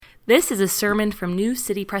This is a sermon from New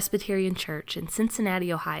City Presbyterian Church in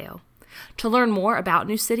Cincinnati, Ohio. To learn more about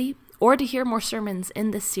New City or to hear more sermons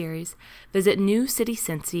in this series, visit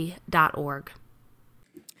newcitycincy.org.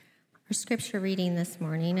 Our scripture reading this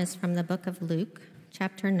morning is from the book of Luke,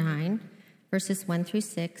 chapter 9, verses 1 through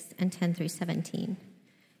 6 and 10 through 17.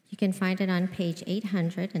 You can find it on page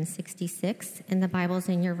 866 in the Bibles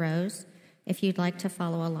in your rows if you'd like to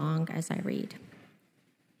follow along as I read.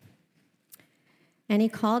 And he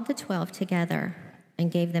called the 12 together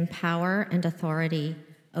and gave them power and authority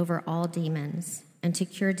over all demons and to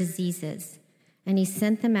cure diseases. And he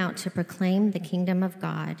sent them out to proclaim the kingdom of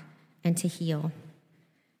God and to heal.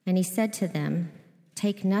 And he said to them,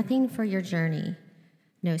 "Take nothing for your journey,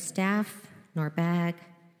 no staff, nor bag,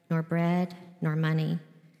 nor bread, nor money,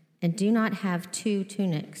 and do not have 2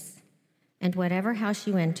 tunics. And whatever house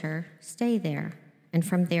you enter, stay there, and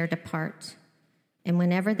from there depart. And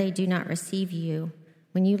whenever they do not receive you,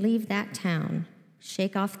 when you leave that town,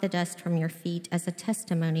 shake off the dust from your feet as a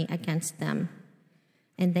testimony against them."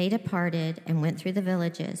 And they departed and went through the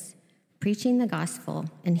villages, preaching the gospel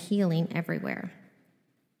and healing everywhere.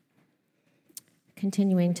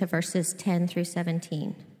 Continuing to verses 10 through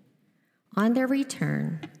 17. On their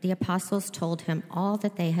return, the apostles told him all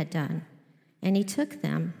that they had done, and he took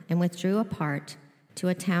them and withdrew apart to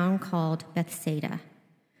a town called Bethsaida.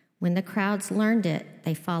 When the crowds learned it,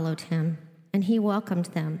 they followed him, and he welcomed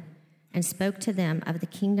them and spoke to them of the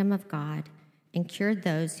kingdom of God and cured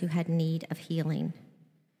those who had need of healing.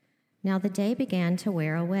 Now the day began to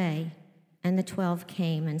wear away, and the 12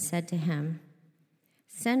 came and said to him,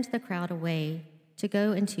 "Send the crowd away to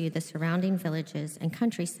go into the surrounding villages and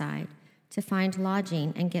countryside to find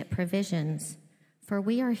lodging and get provisions, for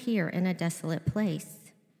we are here in a desolate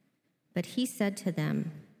place." But he said to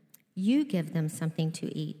them, "You give them something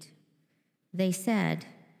to eat." They said,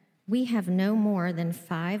 "We have no more than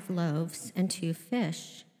 5 loaves and 2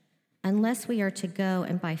 fish, unless we are to go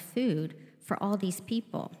and buy food for all these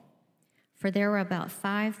people." For there were about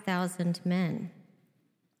 5,000 men.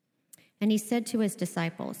 And he said to his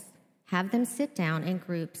disciples, "Have them sit down in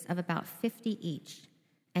groups of about 50 each."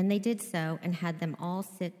 And they did so and had them all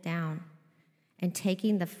sit down. And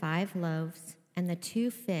taking the 5 loaves and the 2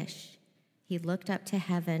 fish, he looked up to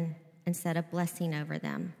heaven and said a blessing over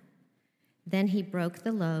them. Then he broke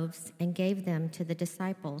the loaves and gave them to the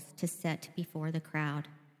disciples to set before the crowd.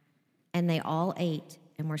 And they all ate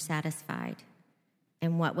and were satisfied.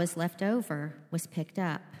 And what was left over was picked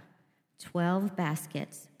up, 12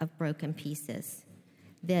 baskets of broken pieces.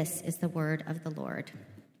 This is the word of the Lord.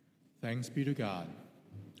 Thanks be to God.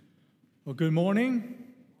 Well, good morning.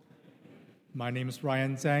 My name is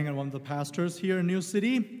Ryan Zhang. I'm one of the pastors here in New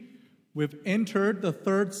City. We've entered the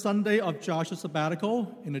 3rd Sunday of Joshua's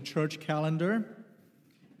sabbatical in the church calendar.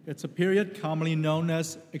 It's a period commonly known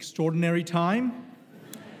as extraordinary time.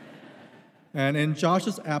 And in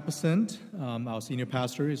Joshua's absence, our senior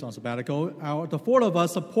pastor is on sabbatical. The 4 of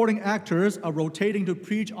us supporting actors are rotating to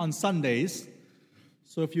preach on Sundays.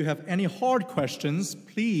 So if you have any hard questions,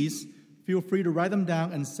 please feel free to write them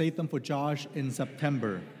down and save them for Josh in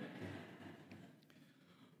September.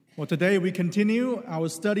 Well, today we continue our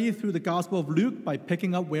study through the Gospel of Luke by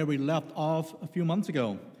picking up where we left off a few months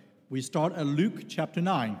ago. We start at Luke chapter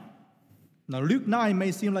 9. Now, Luke 9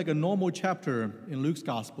 may seem like a normal chapter in Luke's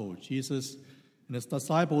Gospel. Jesus and his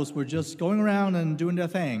disciples were just going around and doing their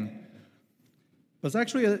thing. But it's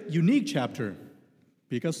actually a unique chapter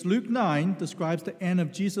because Luke 9 describes the end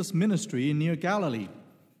of Jesus' ministry near Galilee.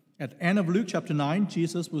 At the end of Luke chapter 9,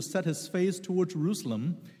 Jesus will set his face toward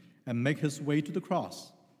Jerusalem and make his way to the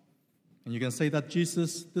cross. And you can say that this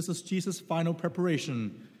is Jesus' final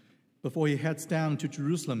preparation before he heads down to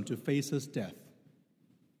Jerusalem to face his death.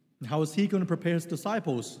 And how is he going to prepare his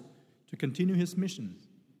disciples to continue his mission?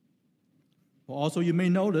 Well, also, you may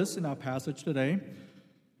notice in our passage today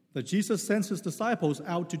that Jesus sends his disciples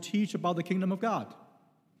out to teach about the kingdom of God.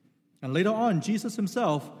 And later on, Jesus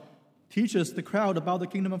himself teaches the crowd about the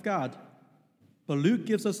kingdom of God. But Luke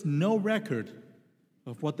gives us no record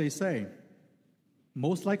of what they say.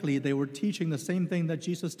 Most likely, they were teaching the same thing that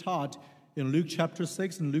Jesus taught in Luke chapter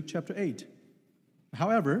 6 and Luke chapter 8.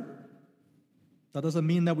 However, that doesn't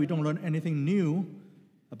mean that we don't learn anything new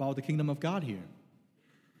about the kingdom of God here.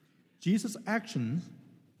 Jesus' actions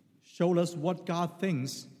showed us what God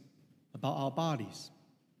thinks about our bodies.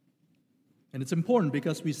 And it's important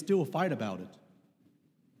because we still fight about it.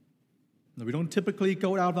 Now, we don't typically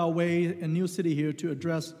go out of our way in New City here to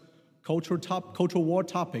address cultural war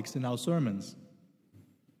topics in our sermons.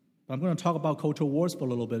 But I'm going to talk about cultural wars for a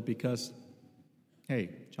little bit because, hey,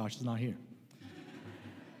 Josh is not here.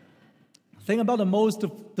 Think about the most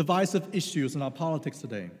divisive issues in our politics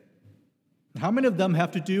today. How many of them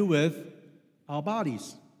have to do with our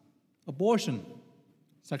bodies? Abortion,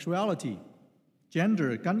 sexuality,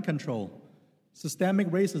 gender, gun control, systemic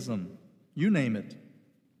racism, you name it.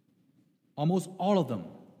 Almost all of them,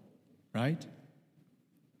 right?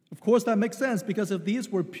 Of course, that makes sense, because if these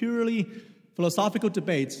were purely philosophical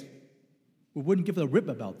debates, we wouldn't give a rip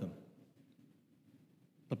about them.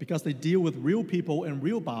 But because they deal with real people and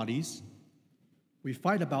real bodies, we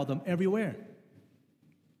fight about them everywhere.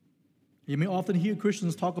 You may often hear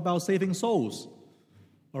Christians talk about saving souls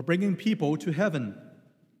or bringing people to heaven.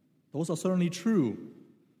 Those are certainly true.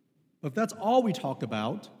 But if that's all we talk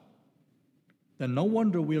about, then no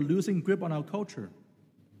wonder we're losing grip on our culture.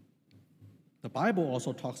 The Bible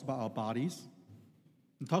also talks about our bodies.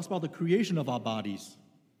 It talks about the creation of our bodies,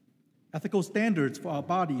 ethical standards for our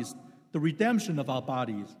bodies, the redemption of our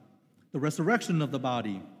bodies, the resurrection of the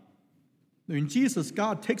body. In Jesus,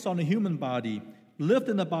 God takes on a human body, lived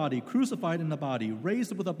in a body, crucified in a body,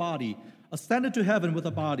 raised with a body, ascended to heaven with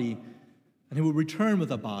a body, and he will return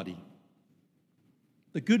with a body.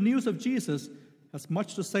 The good news of Jesus has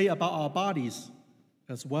much to say about our bodies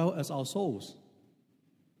as well as our souls.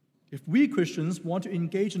 If we Christians want to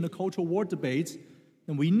engage in the cultural war debates,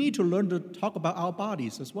 then we need to learn to talk about our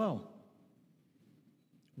bodies as well.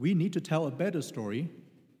 We need to tell a better story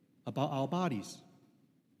about our bodies.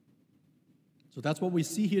 So that's what we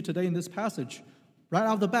see here today in this passage. Right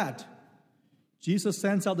out of the bat, Jesus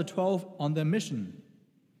sends out the 12 on their mission,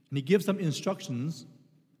 and he gives them instructions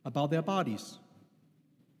about their bodies.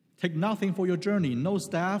 Take nothing for your journey, no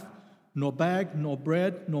staff, nor bag, nor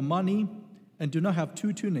bread, nor money, and do not have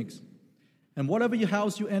 2 tunics. And whatever your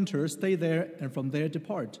house you enter, stay there, and from there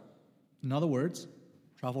depart. In other words,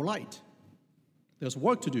 travel light. There's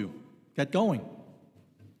work to do. Get going.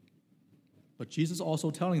 But Jesus is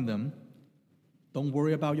also telling them, don't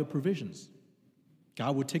worry about your provisions.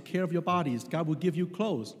 God will take care of your bodies. God will give you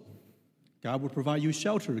clothes. God will provide you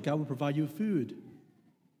shelter. God will provide you food.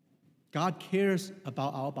 God cares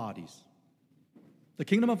about our bodies. The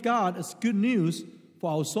kingdom of God is good news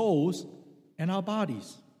for our souls and our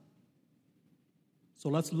bodies. So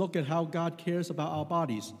let's look at how God cares about our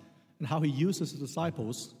bodies and how he uses his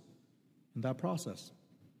disciples in that process.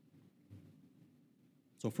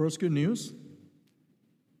 So first, good news.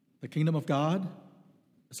 The kingdom of God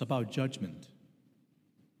is about judgment.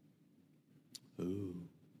 Ooh.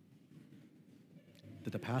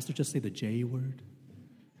 Did the pastor just say the J word?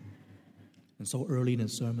 And so early in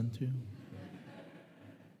his sermon too?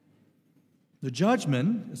 The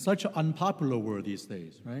judgment is such an unpopular word these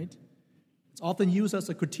days, right? It's often used as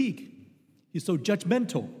a critique. He's so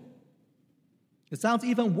judgmental. It sounds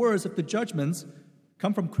even worse if the judgments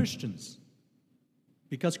come from Christians,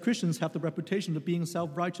 because Christians have the reputation of being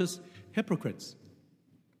self-righteous hypocrites.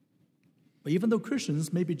 But even though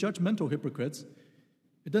Christians may be judgmental hypocrites,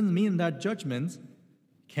 it doesn't mean that judgment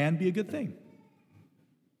can be a good thing.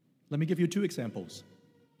 Let me give you 2 examples.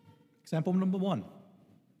 Example number 1,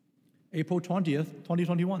 April 20th,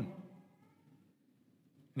 2021.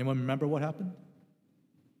 Anyone remember what happened?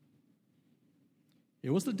 It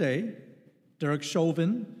was the day Derek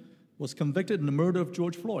Chauvin was convicted in the murder of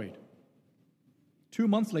George Floyd. 2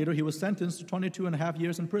 months later, he was sentenced to 22 and a half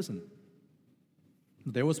years in prison.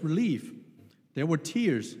 There was relief. There were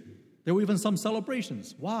tears. There were even some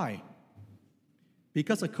celebrations. Why?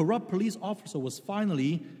 Because a corrupt police officer was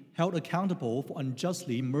finally held accountable for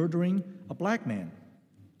unjustly murdering a black man.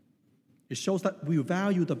 It shows that we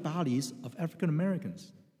value the bodies of African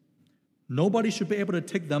Americans. Nobody should be able to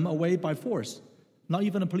take them away by force, not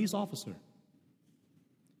even a police officer.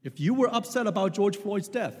 If you were upset about George Floyd's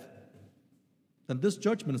death, then this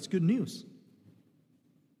judgment is good news.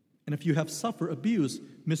 And if you have suffered abuse,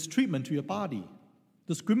 mistreatment to your body,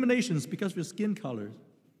 discriminations because of your skin color,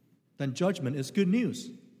 then judgment is good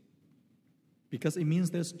news, because it means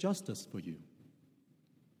there's justice for you.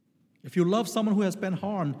 If you love someone who has been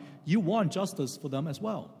harmed, you want justice for them as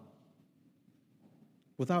well.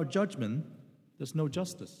 Without judgment, there's no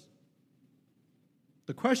justice.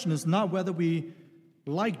 The question is not whether we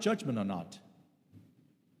like judgment or not,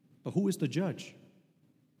 but who is the judge?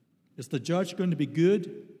 Is the judge going to be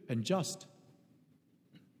good and just?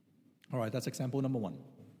 All right, that's example number 1.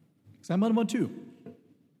 Example number 2.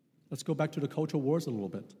 Let's go back to the cultural wars a little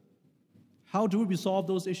bit. How do we resolve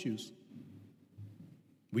those issues?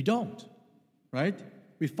 We don't, right?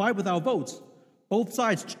 We fight with our votes. Both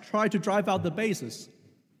sides try to drive out the bases.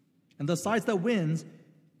 And the side that wins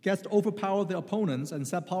gets to overpower their opponents and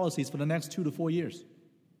set policies for the next 2 to 4 years.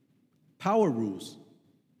 Power rules.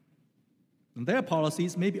 And their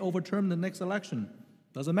policies may be overturned in the next election.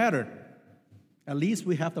 Doesn't matter. At least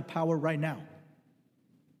we have the power right now.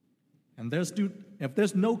 And if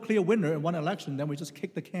there's no clear winner in one election, then we just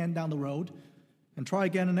kick the can down the road and try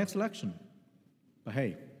again in the next election. But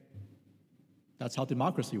hey, that's how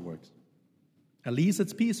democracy works. At least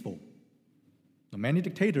it's peaceful. Now, many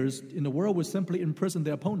dictators in the world will simply imprison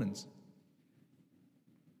their opponents.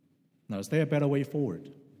 Now, is there a better way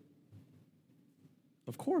forward?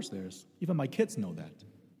 Of course there's. Even my kids know that.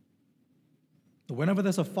 So whenever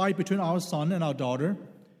there's a fight between our son and our daughter,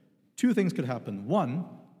 two things could happen. One,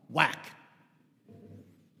 whack.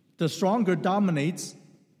 The stronger dominates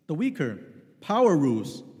the weaker. Power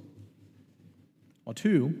rules. Or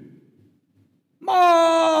two,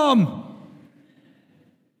 Mom!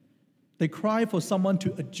 They cry for someone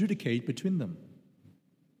to adjudicate between them.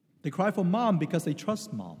 They cry for Mom because they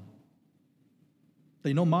trust Mom.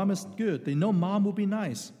 They know Mom is good. They know Mom will be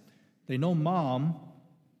nice. They know Mom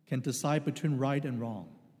can decide between right and wrong.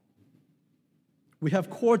 We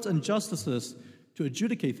have courts and justices to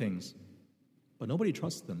adjudicate things, but nobody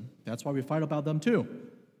trusts them. That's why we fight about them too.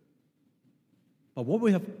 But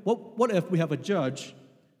what if we have a judge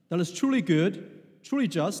that is truly good, truly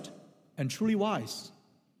just, and truly wise?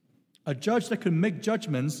 A judge that can make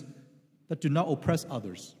judgments that do not oppress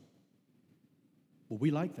others. Will we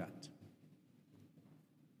like that?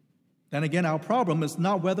 Then again, our problem is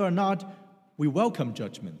not whether or not we welcome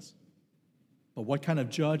judgments, but what kind of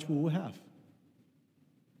judge we will have.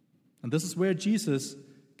 And this is where Jesus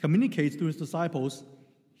communicates to his disciples,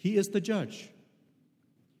 he is the judge.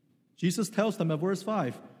 Jesus tells them at verse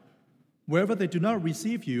 5, wherever they do not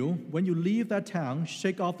receive you, when you leave that town,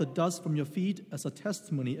 shake off the dust from your feet as a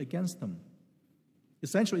testimony against them.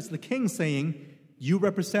 Essentially, it's the king saying, you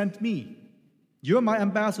represent me. You're my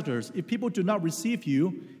ambassadors. If people do not receive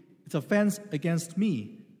you, it's offense against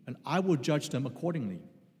me, and I will judge them accordingly.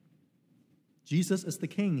 Jesus is the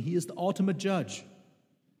king. He is the ultimate judge.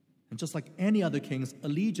 And just like any other kings,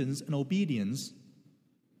 allegiance and obedience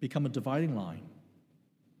become a dividing line.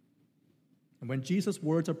 And when Jesus'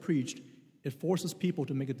 words are preached, it forces people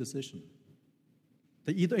to make a decision.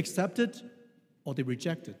 They either accept it or they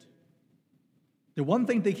reject it. The one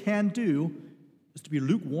thing they can do is to be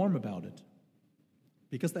lukewarm about it,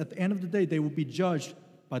 because at the end of the day, they will be judged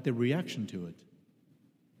by their reaction to it.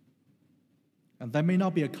 And that may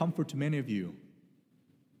not be a comfort to many of you.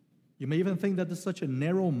 You may even think that this is such a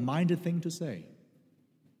narrow-minded thing to say.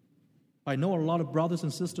 I know a lot of brothers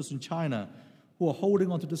and sisters in China who are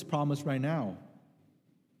holding on to this promise right now.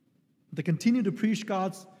 They continue to preach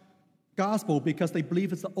God's gospel because they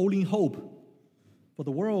believe it's the only hope for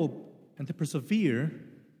the world, and to persevere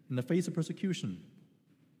in the face of persecution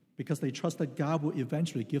because they trust that God will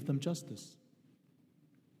eventually give them justice.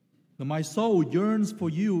 Now, my soul yearns for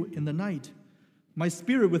you in the night. My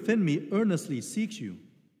spirit within me earnestly seeks you.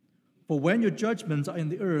 For when your judgments are in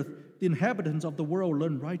the earth, the inhabitants of the world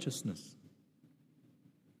learn righteousness.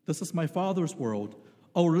 This is my Father's world.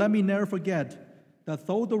 Oh, let me never forget that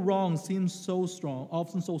though the wrong seems so strong,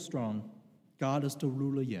 often so strong, God is the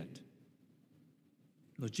ruler yet.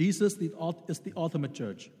 Now, Jesus is the ultimate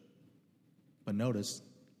judge. But notice,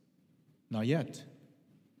 not yet.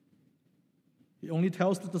 He only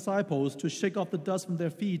tells the disciples to shake off the dust from their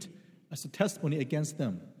feet as a testimony against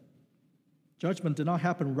them. Judgment did not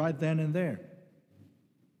happen right then and there.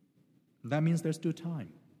 And that means there's still time.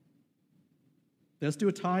 There's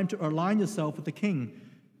still time to align yourself with the King.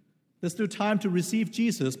 There's still time to receive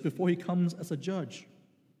Jesus before he comes as a judge.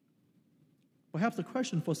 Perhaps the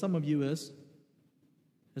question for some of you is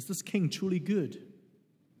this King truly good,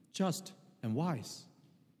 just, and wise?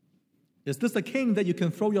 Is this a king that you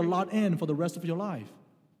can throw your lot in for the rest of your life?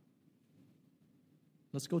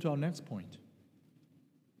 Let's go to our next point.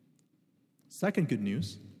 Second good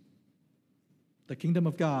news, the kingdom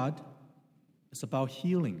of God is about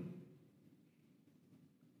healing.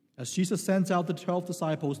 As Jesus sends out the 12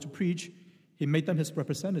 disciples to preach, he made them his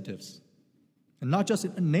representatives. And not just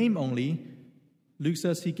in name only, Luke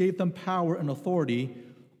says he gave them power and authority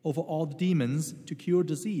over all the demons to cure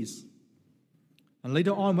disease. And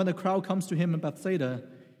later on, when the crowd comes to him in Bethsaida,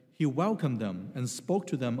 he welcomed them and spoke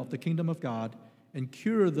to them of the kingdom of God and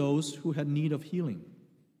cured those who had need of healing.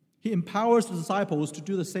 He empowers the disciples to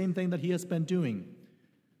do the same thing that he has been doing.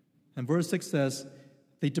 And verse 6 says,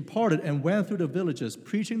 they departed and went through the villages,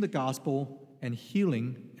 preaching the gospel and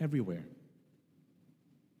healing everywhere.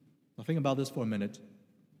 Now think about this for a minute.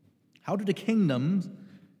 How do the kingdoms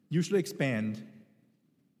usually expand?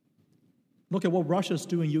 Look at what Russia's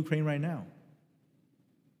doing in Ukraine right now.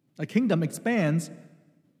 A kingdom expands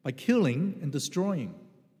by killing and destroying,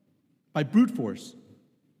 by brute force.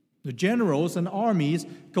 The generals and armies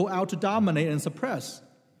go out to dominate and suppress.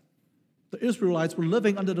 The Israelites were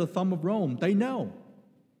living under the thumb of Rome. They know.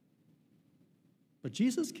 But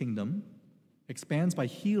Jesus' kingdom expands by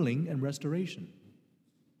healing and restoration.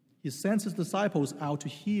 He sends his disciples out to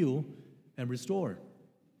heal and restore.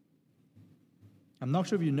 I'm not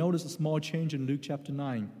sure if you noticed a small change in Luke chapter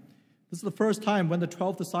 9. This is the first time when the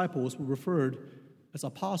 12 disciples were referred as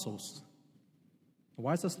apostles.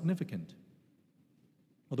 Why is that significant?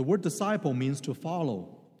 Well, the word disciple means to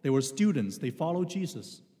follow. They were students. They followed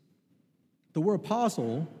Jesus. The word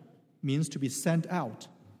apostle means to be sent out.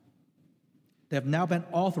 They have now been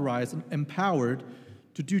authorized and empowered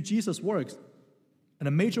to do Jesus' works. And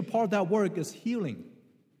a major part of that work is healing.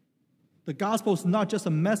 The gospel is not just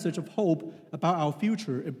a message of hope about our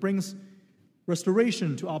future. It brings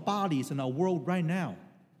restoration to our bodies and our world right now.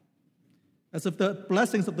 As if the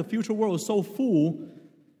blessings of the future world is so full,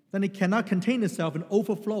 then it cannot contain itself and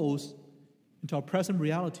overflows into our present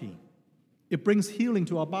reality. It brings healing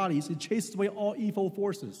to our bodies. It chases away all evil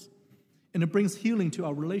forces. And it brings healing to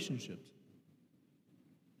our relationships.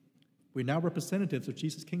 We're now representatives of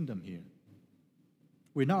Jesus' kingdom here.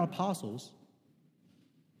 We're not apostles.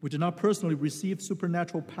 We do not personally receive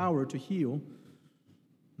supernatural power to heal.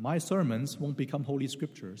 My sermons won't become holy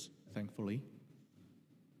scriptures, thankfully.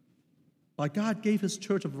 But God gave his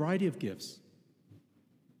church a variety of gifts.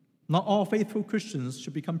 Not all faithful Christians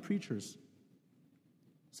should become preachers.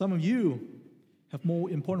 Some of you have more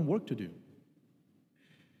important work to do.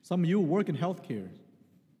 Some of you work in healthcare.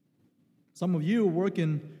 Some of you work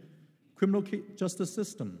in criminal justice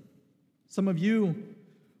system. Some of you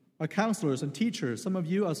are counselors and teachers. Some of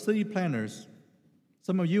you are city planners.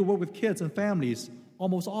 Some of you work with kids and families.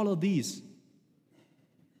 Almost all of these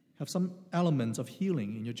have some elements of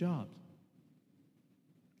healing in your job.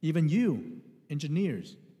 Even you,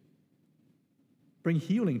 engineers, bring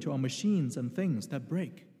healing to our machines and things that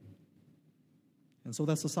break. And so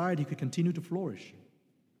that society could continue to flourish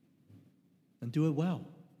and do it well.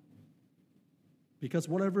 Because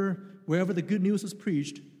wherever the good news is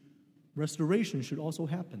preached, restoration should also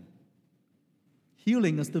happen.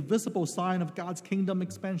 Healing is the visible sign of God's kingdom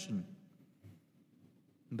expansion.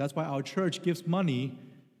 And that's why our church gives money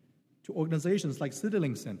to organizations like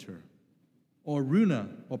CityLink Center, or Runa,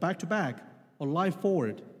 or Back to Back, or Life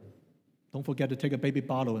Forward. Don't forget to take a baby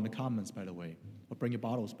bottle in the comments, by the way, or bring your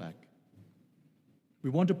bottles back.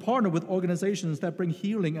 We want to partner with organizations that bring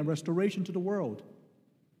healing and restoration to the world.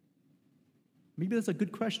 Maybe that's a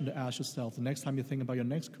good question to ask yourself the next time you think about your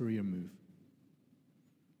next career move.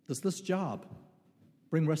 Does this job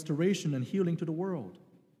bring restoration and healing to the world?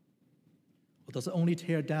 Or does it only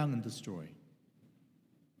tear down and destroy?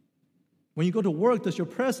 When you go to work, does your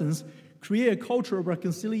presence create a culture of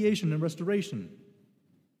reconciliation and restoration?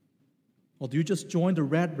 Or do you just join the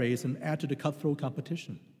rat race and add to the cutthroat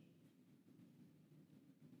competition?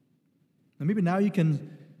 And maybe now you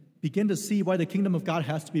can begin to see why the kingdom of God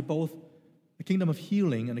has to be both a kingdom of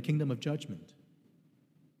healing and a kingdom of judgment.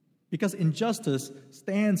 Because injustice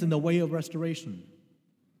stands in the way of restoration.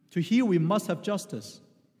 To heal, we must have justice.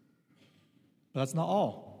 But that's not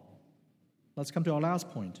all. Let's come to our last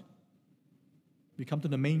point. We come to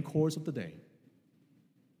the main course of the day.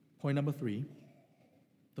 Point number 3,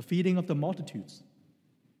 the feeding of the multitudes.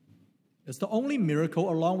 It's the only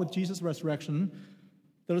miracle, along with Jesus' resurrection,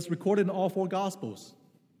 that is recorded in all 4 Gospels.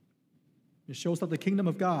 It shows that the kingdom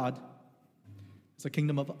of God is a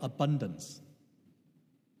kingdom of abundance.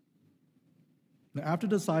 Now, after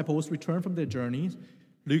the disciples returned from their journey,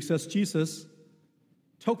 Luke says Jesus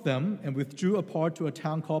took them and withdrew apart to a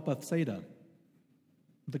town called Bethsaida.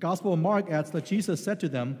 The Gospel of Mark adds that Jesus said to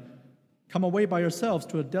them, "Come away by yourselves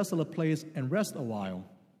to a desolate place and rest a while."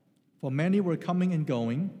 For many were coming and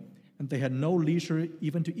going, and they had no leisure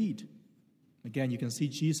even to eat. Again, you can see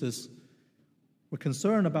Jesus were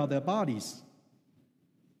concerned about their bodies.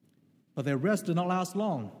 But their rest did not last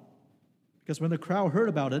long, because when the crowd heard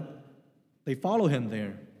about it, they followed him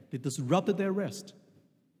there. They disrupted their rest.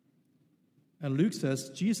 And Luke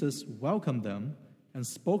says Jesus welcomed them and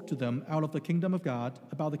spoke to them out of the kingdom of God,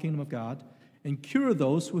 about the kingdom of God, and cured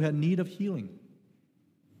those who had need of healing.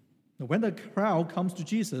 Now, when the crowd comes to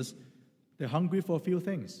Jesus, they're hungry for a few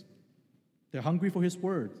things. They're hungry for his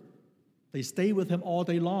word. They stay with him all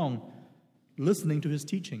day long, listening to his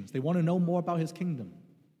teachings. They want to know more about his kingdom.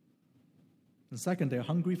 And second, they're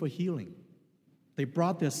hungry for healing. They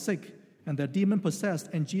brought their sick and their demon-possessed,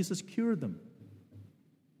 and Jesus cured them.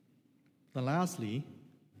 And lastly,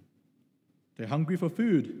 they're hungry for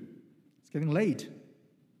food. It's getting late.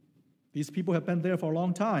 These people have been there for a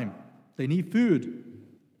long time. They need food.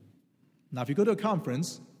 Now, if you go to a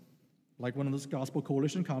conference, like one of those Gospel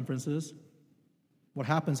Coalition conferences, what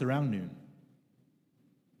happens around noon?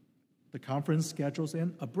 The conference schedules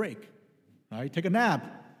in a break, right? Take a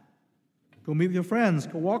nap. Go meet with your friends.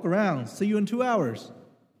 Go walk around. See you in 2 hours.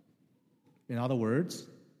 In other words,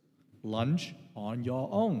 lunch on your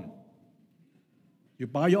own. You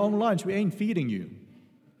buy your own lunch. We ain't feeding you.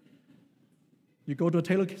 You go to a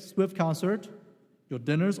Taylor Swift concert. Your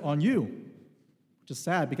dinner's on you. Which is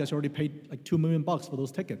sad because you already paid like $2 million for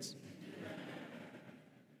those tickets.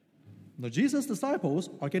 Now, Jesus' disciples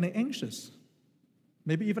are getting anxious,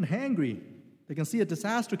 maybe even hangry. They can see a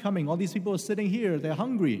disaster coming. All these people are sitting here. They're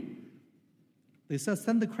hungry. They said,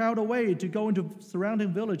 send the crowd away to go into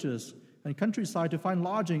surrounding villages and countryside to find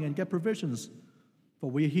lodging and get provisions.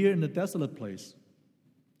 For we're here in a desolate place.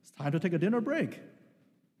 It's time to take a dinner break.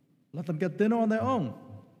 Let them get dinner on their own.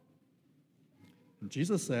 And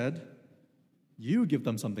Jesus said, you give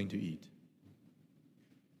them something to eat.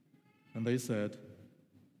 And they said,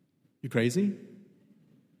 you crazy?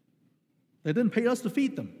 They didn't pay us to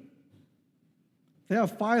feed them. There are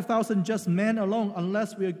 5,000 just men alone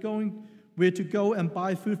unless we're to go and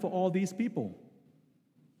buy food for all these people.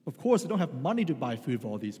 Of course, they don't have money to buy food for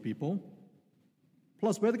all these people.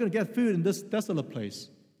 Plus, where are they going to get food in this desolate place?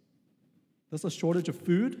 There's a shortage of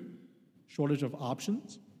food, shortage of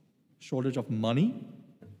options, shortage of money.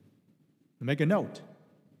 And make a note.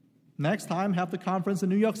 Next time, have the conference in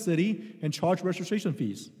New York City and charge registration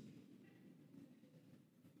fees.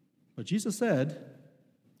 But Jesus said,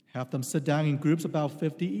 have them sit down in groups about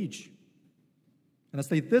 50 each. And as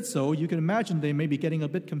they did so, you can imagine they may be getting a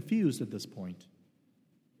bit confused at this point.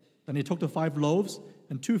 Then he took the 5 loaves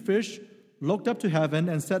and 2 fish, looked up to heaven,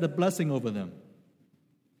 and said a blessing over them.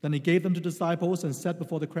 Then he gave them to the disciples and set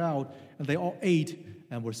before the crowd, and they all ate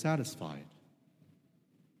and were satisfied.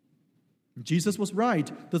 Jesus was right.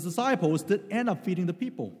 The disciples did end up feeding the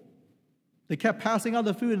people. They kept passing out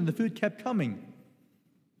the food, and the food kept coming.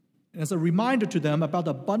 And as a reminder to them about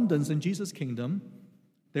the abundance in Jesus' kingdom,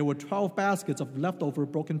 there were 12 baskets of leftover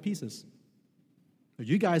broken pieces. Now,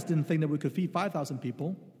 you guys didn't think that we could feed 5,000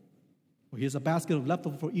 people. Well, here's a basket of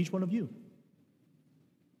leftover for each one of you.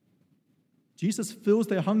 Jesus fills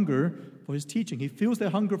their hunger for his teaching. He fills their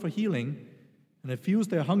hunger for healing, and he fills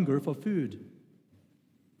their hunger for food.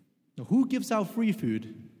 Now, who gives out free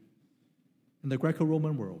food in the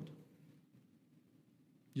Greco-Roman world?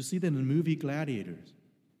 You see that in the movie Gladiators.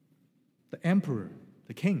 The emperor,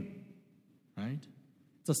 the king, right?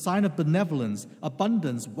 It's a sign of benevolence,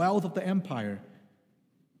 abundance, wealth of the empire.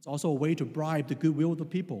 It's also a way to bribe the goodwill of the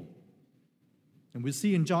people. And we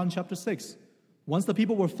see in John chapter 6, once the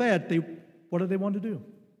people were fed, what did they want to do?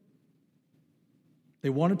 They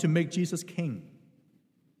wanted to make Jesus king.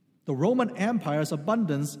 The Roman Empire's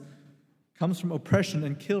abundance comes from oppression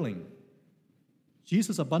and killing.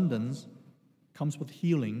 Jesus' abundance comes with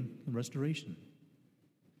healing and restoration.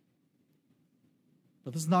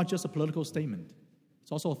 But this is not just a political statement.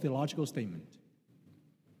 It's also a theological statement.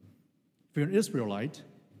 If you're an Israelite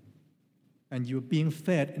and you're being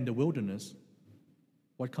fed in the wilderness,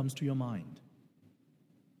 what comes to your mind?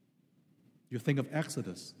 You think of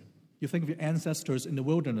Exodus. You think of your ancestors in the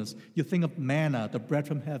wilderness. You think of manna, the bread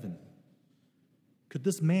from heaven. Could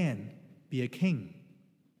this man be a king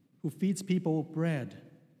who feeds people bread?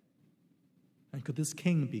 And could this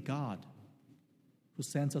king be God who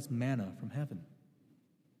sends us manna from heaven?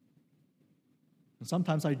 And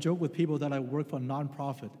sometimes I joke with people that I work for a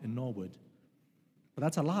nonprofit in Norwood. But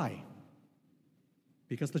that's a lie.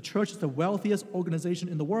 Because the church is the wealthiest organization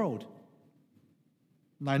in the world.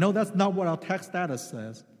 And I know that's not what our tax status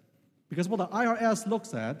says. Because what the IRS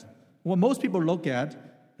looks at, what most people look at,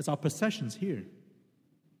 is our possessions here.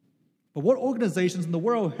 But what organizations in the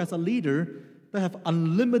world has a leader that have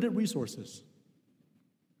unlimited resources?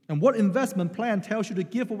 And what investment plan tells you to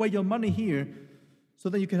give away your money here so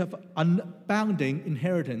that you can have unbounding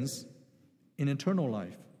inheritance in eternal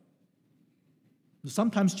life?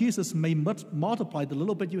 Sometimes Jesus may multiply the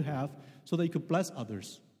little bit you have so that you could bless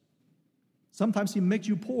others. Sometimes he makes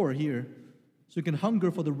you poor here so you can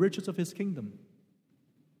hunger for the riches of his kingdom.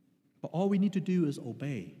 But all we need to do is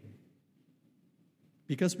obey.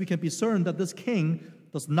 Because we can be certain that this king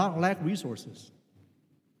does not lack resources.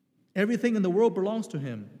 Everything in the world belongs to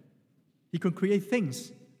him. He can create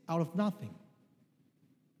things out of nothing.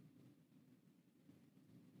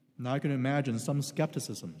 Now I can imagine some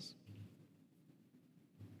skepticisms.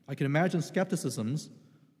 I can imagine skepticisms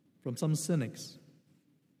from some cynics.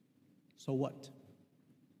 So what?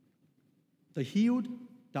 The healed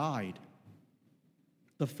died.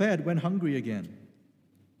 The fed went hungry again.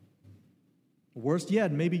 Worse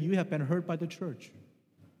yet, maybe you have been hurt by the church.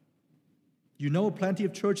 You know plenty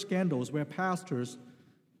of church scandals where pastors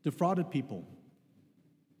defrauded people.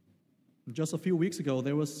 Just a few weeks ago,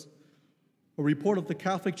 there was a report of the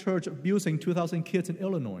Catholic Church abusing 2,000 kids in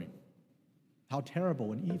Illinois. how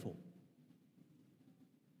terrible and evil.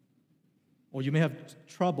 Or you may have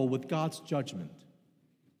trouble with God's judgment,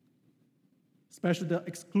 especially the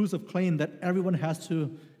exclusive claim that everyone has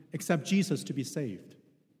to accept Jesus to be saved.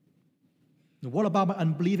 And what about my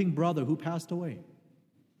unbelieving brother who passed away?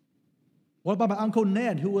 What about my Uncle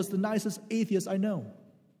Ned, who was the nicest atheist I know?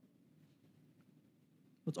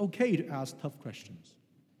 It's okay to ask tough questions.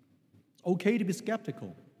 It's okay to be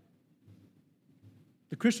skeptical.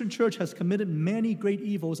 The Christian church has committed many great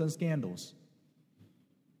evils and scandals,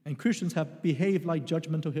 and Christians have behaved like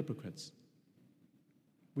judgmental hypocrites.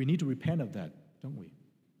 We need to repent of that, don't we?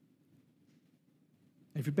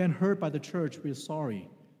 If you've been hurt by the church, we are sorry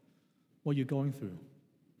what you're going through.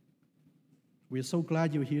 We are so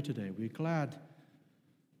glad you're here today. We're glad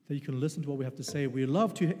that you can listen to what we have to say. We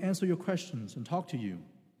love to answer your questions and talk to you.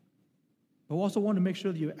 But we also want to make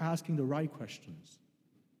sure that you're asking the right questions.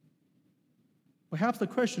 Perhaps the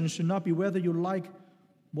question should not be whether you like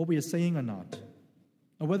what we are saying or not,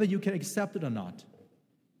 or whether you can accept it or not.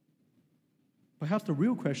 Perhaps the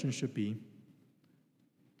real question should be,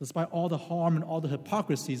 despite all the harm and all the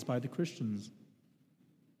hypocrisies by the Christians,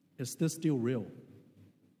 is this still real?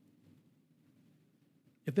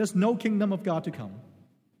 If there's no kingdom of God to come,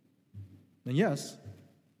 then yes,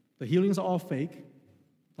 the healings are all fake.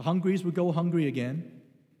 The hungries will go hungry again.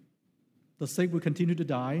 The sick will continue to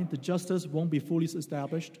die. The justice won't be fully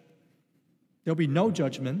established. There'll be no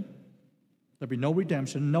judgment. There'll be no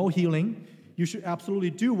redemption, no healing. You should absolutely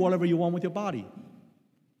do whatever you want with your body.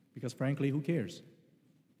 Because frankly, who cares?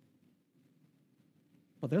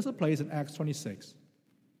 But there's a place in Acts 26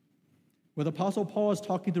 where the Apostle Paul is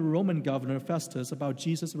talking to the Roman governor Festus about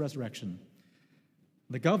Jesus' resurrection.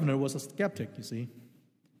 The governor was a skeptic, you see.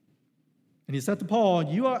 And he said to Paul,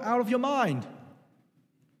 "You are out of your mind.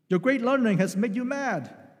 Your great learning has made you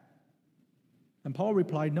mad." And Paul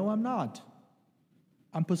replied, "No, I'm not.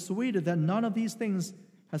 I'm persuaded that none of these things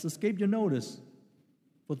has escaped your notice,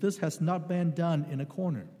 for this has not been done in a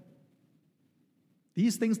corner."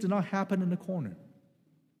 These things did not happen in a corner.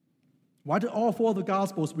 Why did all four of the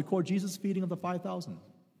Gospels record Jesus' feeding of the 5,000?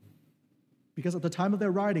 Because at the time of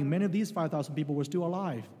their writing, many of these 5,000 people were still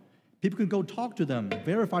alive. People can go talk to them,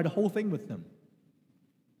 verify the whole thing with them.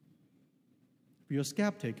 If you're a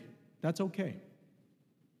skeptic, that's okay.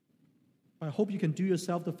 But I hope you can do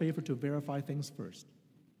yourself the favor to verify things first.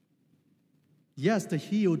 Yes, the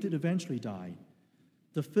healed did eventually die.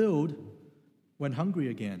 The filled went hungry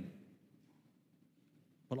again.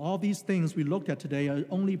 But all these things we looked at today are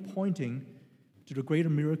only pointing to the greater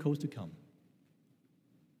miracles to come.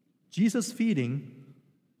 Jesus' feeding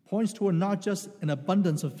points toward not just an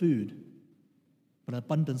abundance of food, but an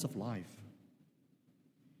abundance of life.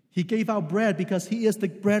 He gave out bread because he is the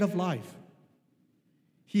bread of life.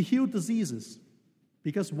 He healed diseases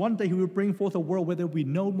because one day he will bring forth a world where there will be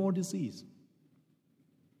no more disease.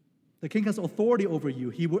 The king has authority over you.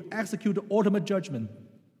 He will execute the ultimate judgment,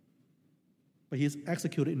 but he is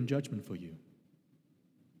executed in judgment for you.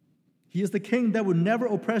 He is the king that will never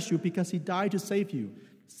oppress you because he died to save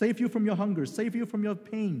you from your hunger, save you from your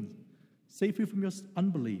pain, save you from your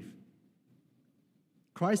unbelief.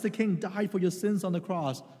 Christ the king died for your sins on the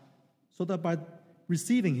cross so that by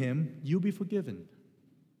receiving him, you'll be forgiven.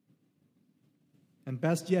 And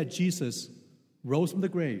best yet, Jesus rose from the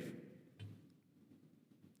grave.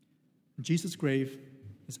 Jesus' grave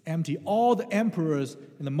is empty. All the emperors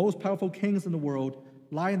and the most powerful kings in the world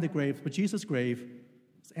lie in the grave, but Jesus' grave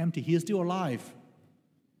is empty. He is still alive.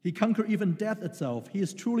 He conquered even death itself. He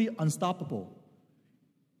is truly unstoppable.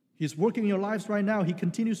 He is working in your lives right now. He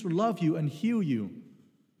continues to love you and heal you.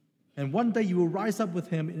 And one day you will rise up with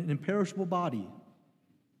him in an imperishable body.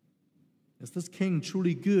 Is this king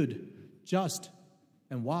truly good, just,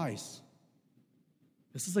 and wise?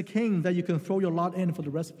 This is a king that you can throw your lot in for the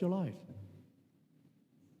rest of your life.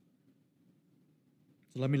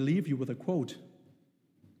 So let me leave you with a quote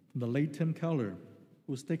from the late Tim Keller,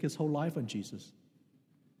 who staked his whole life on Jesus.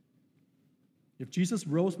 If Jesus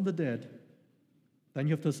rose from the dead, then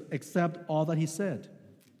you have to accept all that he said.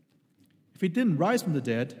 If he didn't rise from the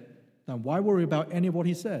dead, then why worry about any of what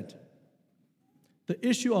he said? The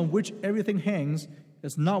issue on which everything hangs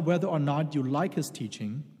is not whether or not you like his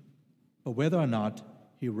teaching, but whether or not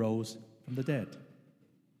he rose from the dead.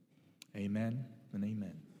 Amen and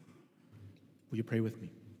amen. Will you pray with me?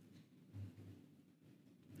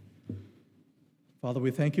 Father, we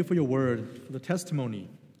thank you for your word, for the testimony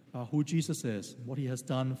of who Jesus is, what he has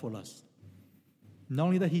done for us. Not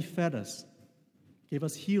only that he fed us, gave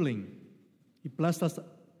us healing, he blessed us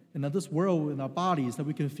in this world, in our bodies, that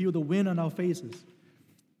we can feel the wind on our faces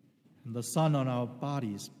and the sun on our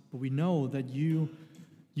bodies. But we know that you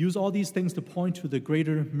Use all these things to point to the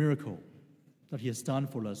greater miracle that he has done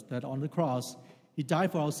for us, that on the cross, he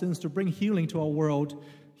died for our sins to bring healing to our world,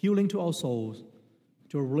 healing to our souls,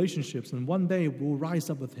 to our relationships, and one day we'll rise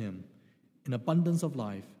up with him in abundance of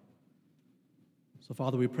life. So,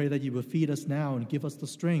 Father, we pray that you will feed us now and give us the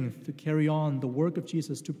strength to carry on the work of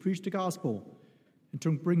Jesus, to preach the gospel, and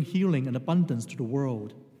to bring healing and abundance to the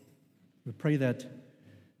world. We pray that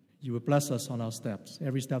you will bless us on our steps,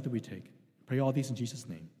 every step that we take. Pray all these in Jesus'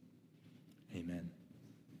 name. Amen.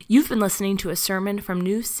 You've been listening to a sermon from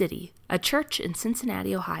New City, a church in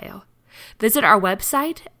Cincinnati, Ohio. Visit our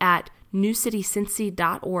website at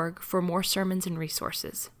newcitycincy.org for more sermons and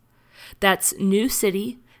resources. That's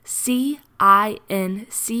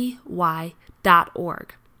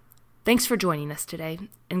newcitycincy.org. Thanks for joining us today,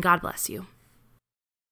 and God bless you.